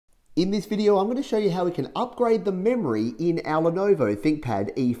In this video, I'm going to show you how we can upgrade the memory in our Lenovo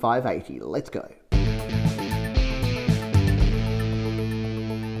ThinkPad E580. Let's go.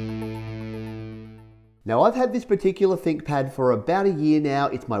 Now, I've had this particular ThinkPad for about a year now.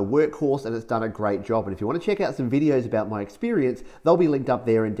 It's my workhorse and it's done a great job. And if you want to check out some videos about my experience, they'll be linked up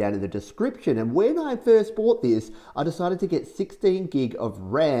there and down in the description. And when I first bought this, I decided to get 16 gig of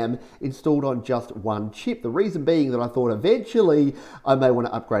RAM installed on just one chip. The reason being that I thought eventually I may want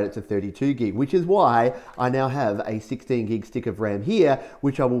to upgrade it to 32 gig, which is why I now have a 16 gig stick of RAM here,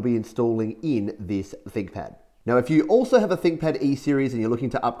 which I will be installing in this ThinkPad. Now, if you also have a ThinkPad E series and you're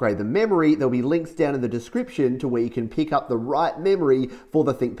looking to upgrade the memory, there'll be links down in the description to where you can pick up the right memory for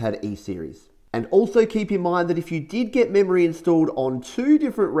the ThinkPad E series. And also keep in mind that if you did get memory installed on two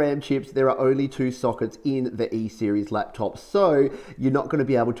different RAM chips, there are only two sockets in the E series laptop. So you're not going to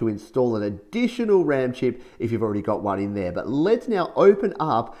be able to install an additional RAM chip if you've already got one in there. But let's now open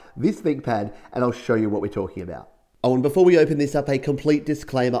up this ThinkPad and I'll show you what we're talking about. Oh, and before we open this up, a complete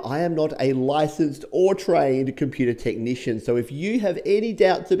disclaimer, I am not a licensed or trained computer technician. So if you have any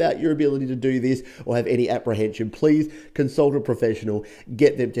doubts about your ability to do this or have any apprehension, please consult a professional,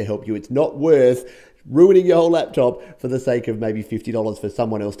 get them to help you. It's not worth ruining your whole laptop for the sake of maybe $50 for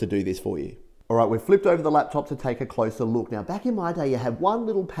someone else to do this for you. All right, we've flipped over the laptop to take a closer look. Now, back in my day, you had one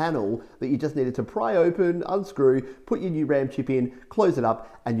little panel that you just needed to pry open, unscrew, put your new RAM chip in, close it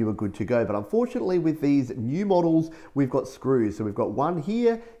up, and you were good to go. But unfortunately, with these new models, we've got screws. So we've got one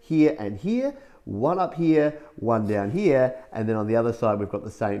here, here, and here, one up here, one down here, and then on the other side, we've got the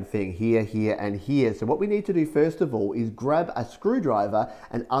same thing here, here, and here. So what we need to do first of all is grab a screwdriver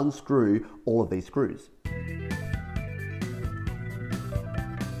and unscrew all of these screws.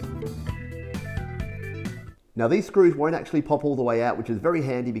 Now, these screws won't actually pop all the way out, which is very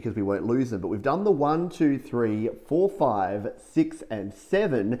handy because we won't lose them, but we've done the 1, 2, 3, 4, 5, 6, and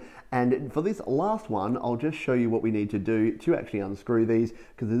 7, and for this last one, I'll just show you what we need to do to actually unscrew these,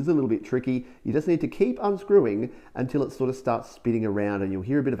 because this is a little bit tricky. You just need to keep unscrewing until it sort of starts spinning around, and you'll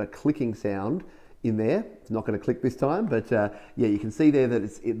hear a bit of a clicking sound in there. It's not going to click this time, but yeah, you can see there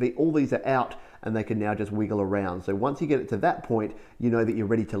that all these are out, and they can now just wiggle around. So once you get it to that point, you know that you're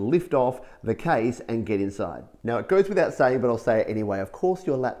ready to lift off the case and get inside. Now, it goes without saying, but I'll say it anyway. Of course,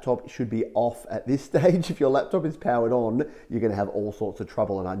 your laptop should be off at this stage. If your laptop is powered on, you're going to have all sorts of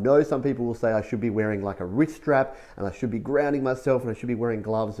trouble. And I know some people will say I should be wearing like a wrist strap, and I should be grounding myself, and I should be wearing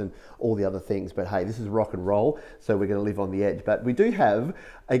gloves and all the other things. But hey, this is rock and roll, so we're going to live on the edge. But we do have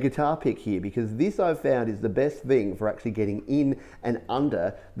a guitar pick here, because this I've found is the best thing for actually getting in and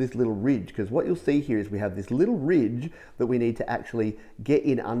under this little ridge, because what you'll see here is we have this little ridge that we need to actually get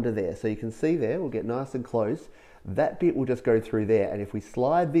in under there. So you can see there, we'll get nice and close. That bit will just go through there, and if we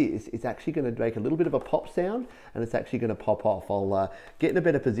slide this, it's actually going to make a little bit of a pop sound, and it's actually going to pop off. I'll get in a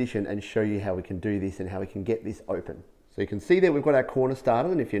better position and show you how we can do this and how we can get this open. So you can see there we've got our corner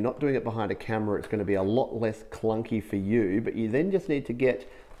starter, and if you're not doing it behind a camera, it's going to be a lot less clunky for you, but you then just need to get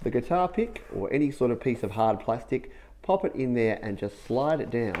the guitar pick or any sort of piece of hard plastic, pop it in there and just slide it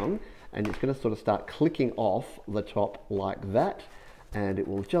down, and it's going to sort of start clicking off the top like that, and it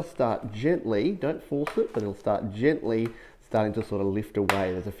will just start gently, don't force it, but it'll start gently starting to sort of lift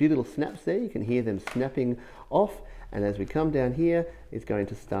away. There's a few little snaps there, you can hear them snapping off, and as we come down here, it's going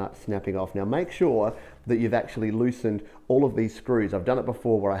to start snapping off. Now make sure that you've actually loosened all of these screws. I've done it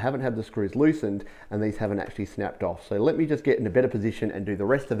before where I haven't had the screws loosened and these haven't actually snapped off. So let me just get in a better position and do the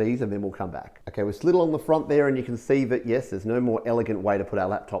rest of these, and then we'll come back. Okay, we're slid along the front there, and you can see that yes, there's no more elegant way to put our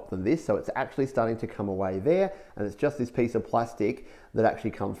laptop than this. So it's actually starting to come away there, and it's just this piece of plastic that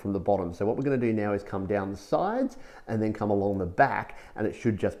actually comes from the bottom. So what we're going to do now is come down the sides and then come along the back, and it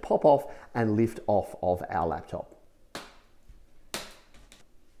should just pop off and lift off of our laptop.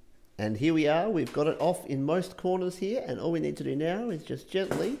 And here we are, we've got it off in most corners here, and all we need to do now is just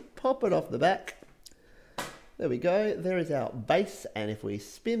gently pop it off the back. There we go, there is our base, and if we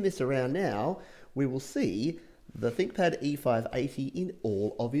spin this around now, we will see the ThinkPad E580 in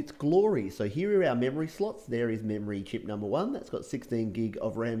all of its glory. So here are our memory slots. There is memory chip number 1, that's got 16 gig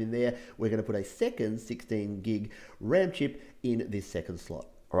of RAM in there. We're going to put a second 16 gig RAM chip in this second slot.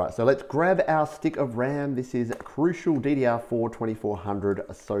 All right, so let's grab our stick of RAM. This is Crucial DDR4 2400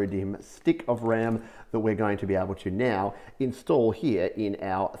 SODIMM stick of RAM that we're going to be able to now install here in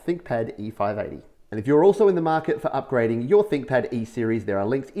our ThinkPad E580. And if you're also in the market for upgrading your ThinkPad E series, there are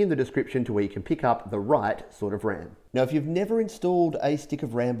links in the description to where you can pick up the right sort of RAM. Now, if you've never installed a stick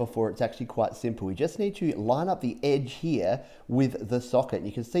of RAM before, it's actually quite simple. We just need to line up the edge here with the socket. And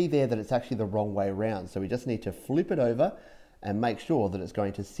you can see there that it's actually the wrong way around. So we just need to flip it over and make sure that it's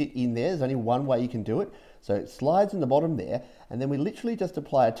going to sit in there. There's only one way you can do it. So it slides in the bottom there, and then we literally just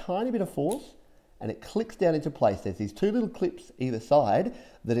apply a tiny bit of force and it clicks down into place. There's these two little clips either side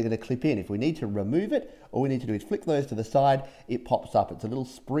that are going to clip in. If we need to remove it, all we need to do is flick those to the side, it pops up. It's a little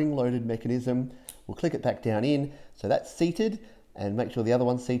spring-loaded mechanism. We'll click it back down in. So that's seated, and make sure the other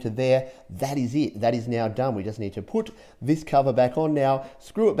one's seated there. That is it. That is now done. We just need to put this cover back on now,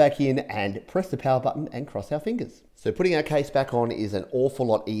 screw it back in, and press the power button and cross our fingers. So putting our case back on is an awful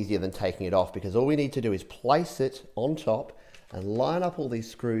lot easier than taking it off, because all we need to do is place it on top and line up all these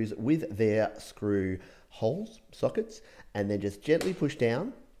screws with their screw holes, sockets, and then just gently push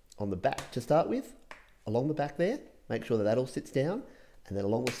down on the back to start with, along the back there. Make sure that that all sits down, and then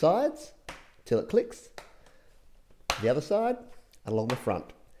along the sides till it clicks, the other side, and along the front.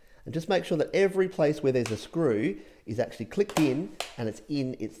 And just make sure that every place where there's a screw is actually clicked in and it's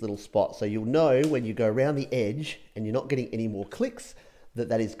in its little spot. So you'll know when you go around the edge and you're not getting any more clicks, that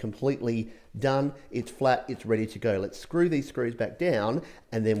that is completely done, it's flat, it's ready to go. Let's screw these screws back down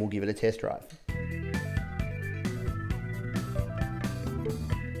and then we'll give it a test drive.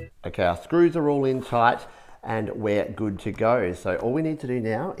 Okay, our screws are all in tight and we're good to go. So all we need to do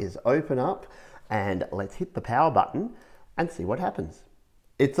now is open up and let's hit the power button and see what happens.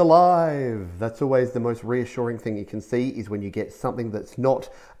 It's alive! That's always the most reassuring thing you can see, is when you get something that's not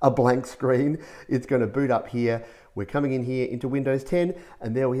a blank screen. It's going to boot up here. We're coming in here into Windows 10,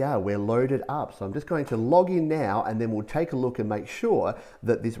 and there we are, we're loaded up. So I'm just going to log in now, and then we'll take a look and make sure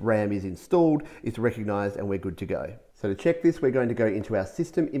that this RAM is installed, it's recognized, and we're good to go. So to check this, we're going to go into our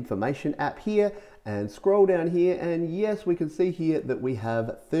System Information app here, and scroll down here, and yes, we can see here that we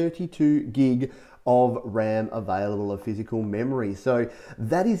have 32 gig of RAM available of physical memory. So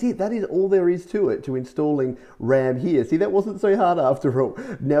that is it. That is all there is to it, to installing RAM here. See, that wasn't so hard after all.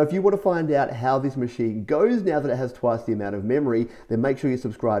 Now, if you want to find out how this machine goes now that it has twice the amount of memory, then make sure you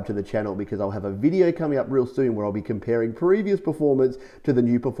subscribe to the channel, because I'll have a video coming up real soon where I'll be comparing previous performance to the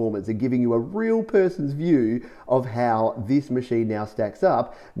new performance and giving you a real person's view of how this machine now stacks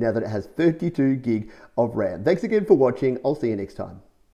up now that it has 32 gig of RAM. Thanks again for watching. I'll see you next time.